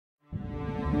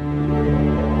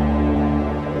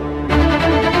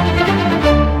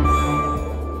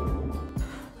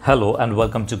Hello and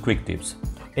welcome to Quick Tips.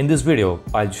 In this video,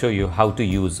 I'll show you how to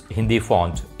use Hindi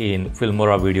font in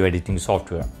Filmora video editing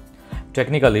software.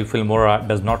 Technically, Filmora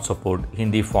does not support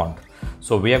Hindi font.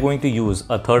 So we are going to use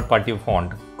a third-party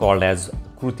font called as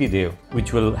Kruti Dev,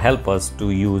 which will help us to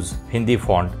use Hindi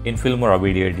font in Filmora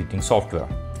video editing software.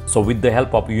 So with the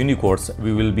help of Unicodes,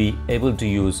 we will be able to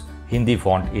use Hindi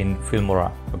font in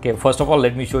Filmora. Okay, first of all,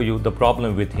 let me show you the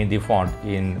problem with Hindi font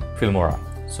in Filmora.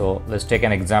 So let's take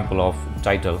an example of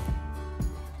title.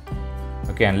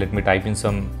 Okay, and let me type in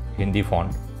some Hindi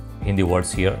font, Hindi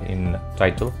words here in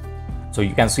title. So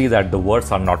you can see that the words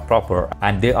are not proper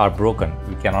and they are broken.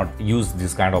 We cannot use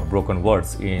this kind of broken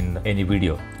words in any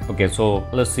video. Okay, so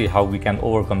let's see how we can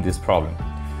overcome this problem.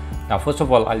 Now, first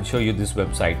of all, I'll show you this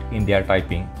website, India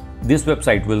Typing. This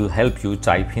website will help you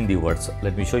type Hindi words.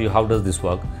 Let me show you how does this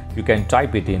work. You can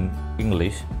type it in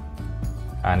English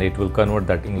and it will convert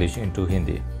that English into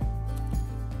Hindi.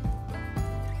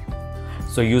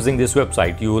 So using this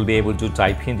website, you will be able to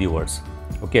type Hindi words.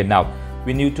 Okay, now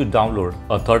we need to download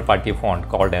a third-party font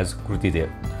called as Kruti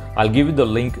Dev. I'll give you the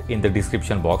link in the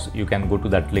description box. You can go to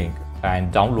that link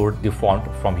and download the font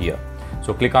from here.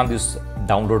 So click on this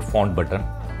download font button.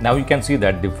 Now you can see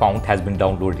that the font has been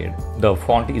downloaded. The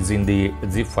font is in the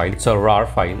zip file. It's a RAR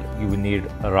file. You will need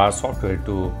a RAR software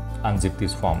to unzip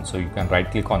this font. So you can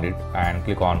right click on it and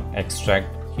click on extract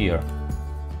here.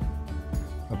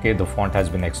 Okay, the font has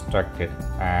been extracted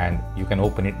and you can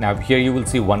open it. Now here you will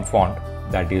see one font,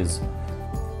 that is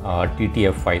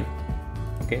TTF file.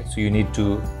 Okay, so you need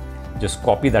to just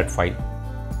copy that file,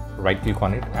 right click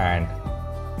on it and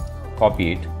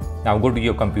copy it. Now go to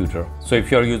your computer. So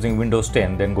if you are using Windows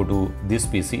 10, then go to this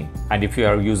PC, and if you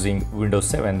are using Windows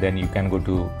 7, then you can go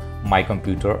to my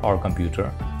computer or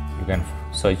computer. You can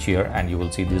search here and you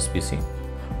will see this PC.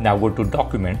 Now go to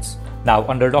documents. Now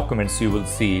under documents you will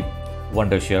see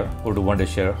Wondershare. Go to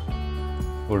Wondershare,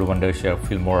 go to Wondershare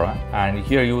Filmora, and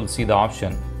here you will see the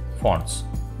option fonts.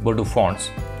 Go to fonts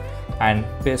and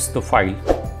paste the file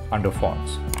under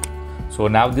fonts. So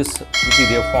now this Kruti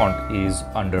Dev font is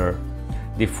under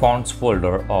the fonts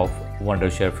folder of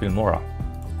Wondershare Filmora.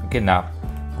 Okay, now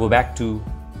go back to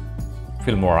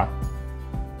Filmora.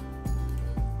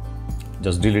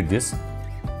 Just delete this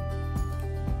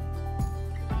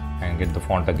and get the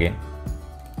font again.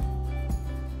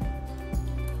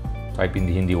 Type in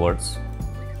the Hindi words.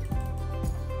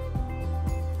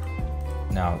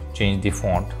 Now change the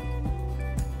font,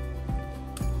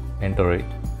 enter it.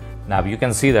 Now you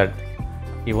can see that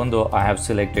even though I have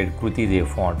selected Kruti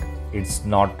Dev font, it's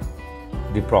not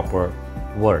the proper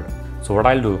word. So what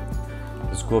I'll do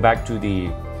is go back to the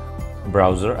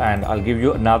browser and I'll give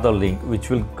you another link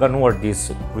which will convert this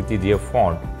Kruti Dev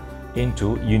font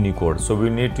into Unicode. So we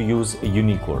need to use a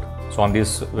Unicode. So on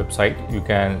this website you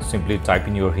can simply type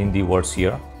in your Hindi words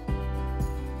here,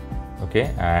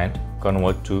 okay, and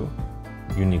convert to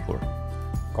Unicode.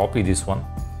 Copy this one,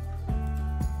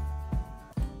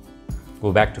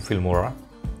 go back to Filmora,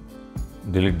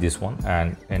 delete this one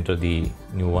and enter the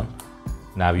new one.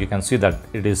 Now you can see that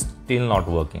it is still not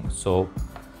working. So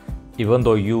even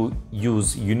though you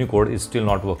use Unicode, it's still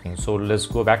not working. So let's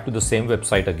go back to the same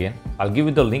website again. I'll give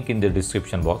you the link in the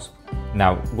description box.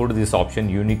 Now go to this option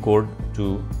Unicode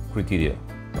to Kruti Dev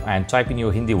and type in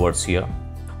your Hindi words here.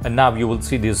 And now you will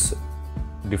see this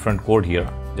different code here.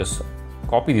 Just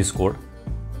copy this code.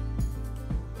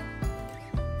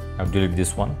 Now delete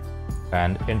this one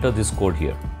and enter this code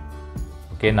here.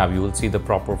 Okay, now you will see the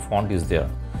proper font is there.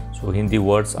 So Hindi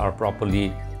words are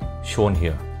properly shown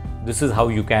here. This is how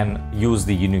you can use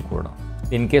the Unicode.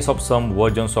 In case of some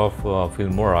versions of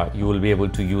Filmora, you will be able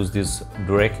to use this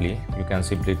directly. You can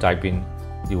simply type in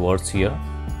the words here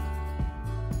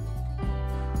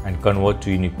and convert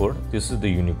to Unicode. This is the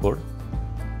Unicode.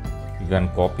 You can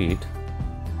copy it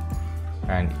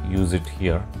and use it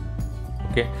here.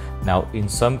 Okay, now in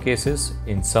some cases,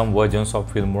 in some versions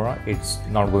of Filmora, it's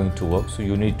not going to work. So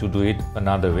you need to do it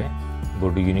another way. Go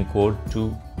to Unicode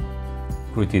to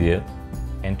Kruti Dev.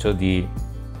 Enter the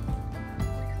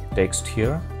text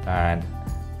here and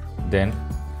then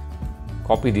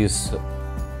copy this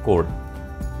code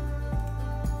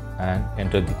and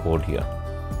enter the code here,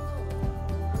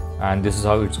 and this is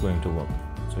how it's going to work.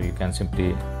 So you can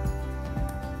simply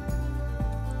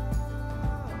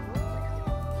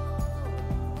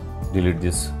delete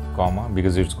this comma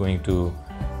because it's going to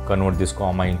convert this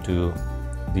comma into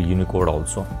the Unicode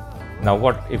also. Now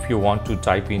what if you want to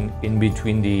type in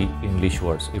between the English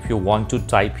words? If you want to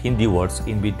type Hindi words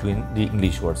in between the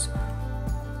English words.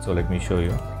 So let me show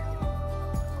you.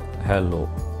 Hello.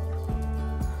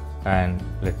 and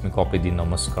let me copy the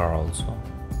namaskar also.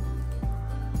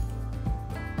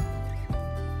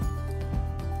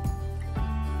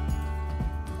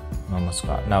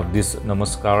 Namaskar. Now this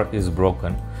Namaskar is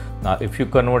broken. Now if you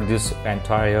convert this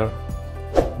entire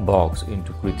box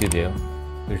into Kruti Dev,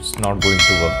 it's not going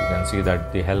to work. You can see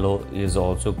that the hello is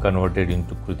also converted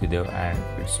into Kruti Dev and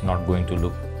it's not going to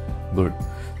look good.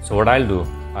 So what I'll do,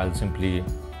 I'll simply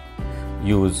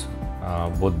use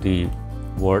both the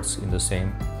words in the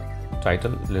same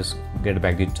title. Let's get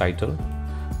back the title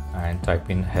and type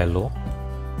in hello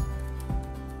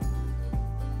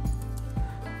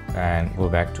and go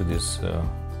back to this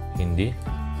Hindi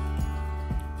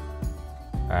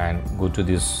and go to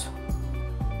this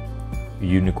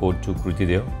Unicode to Kruti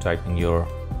Dev, type in your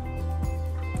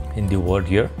Hindi word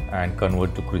here and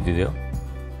convert to Kruti Dev.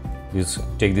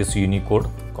 Take this Unicode,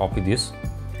 copy this.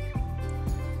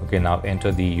 Okay, now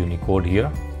enter the Unicode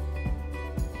here.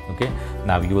 Okay,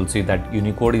 now you will see that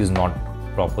Unicode is not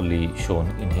properly shown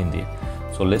in Hindi.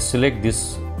 So let's select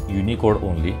this Unicode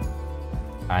only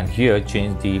and here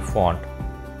change the font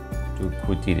to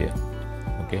Kruti Dev.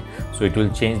 Okay, so it will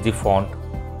change the font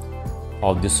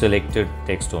of the selected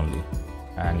text only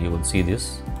and you will see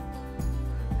this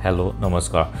hello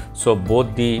Namaskar. So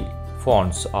both the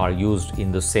fonts are used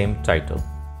in the same title.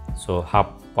 So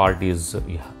half part is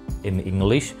in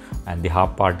English and the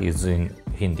half part is in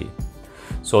Hindi.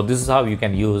 So this is how you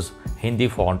can use Hindi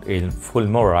font in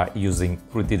Filmora using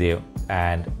Kruti Dev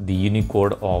and the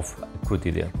Unicode of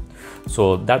Kruti Dev.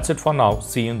 So that's it for now.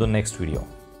 See you in the next video.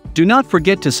 Do not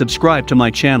forget to subscribe to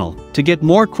my channel to get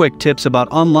more quick tips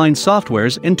about online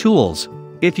softwares and tools.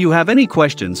 If you have any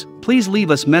questions, please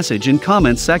leave us message in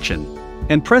comments section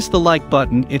and press the like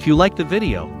button if you like the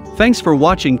video. Thanks for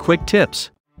watching Quick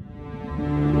Tips.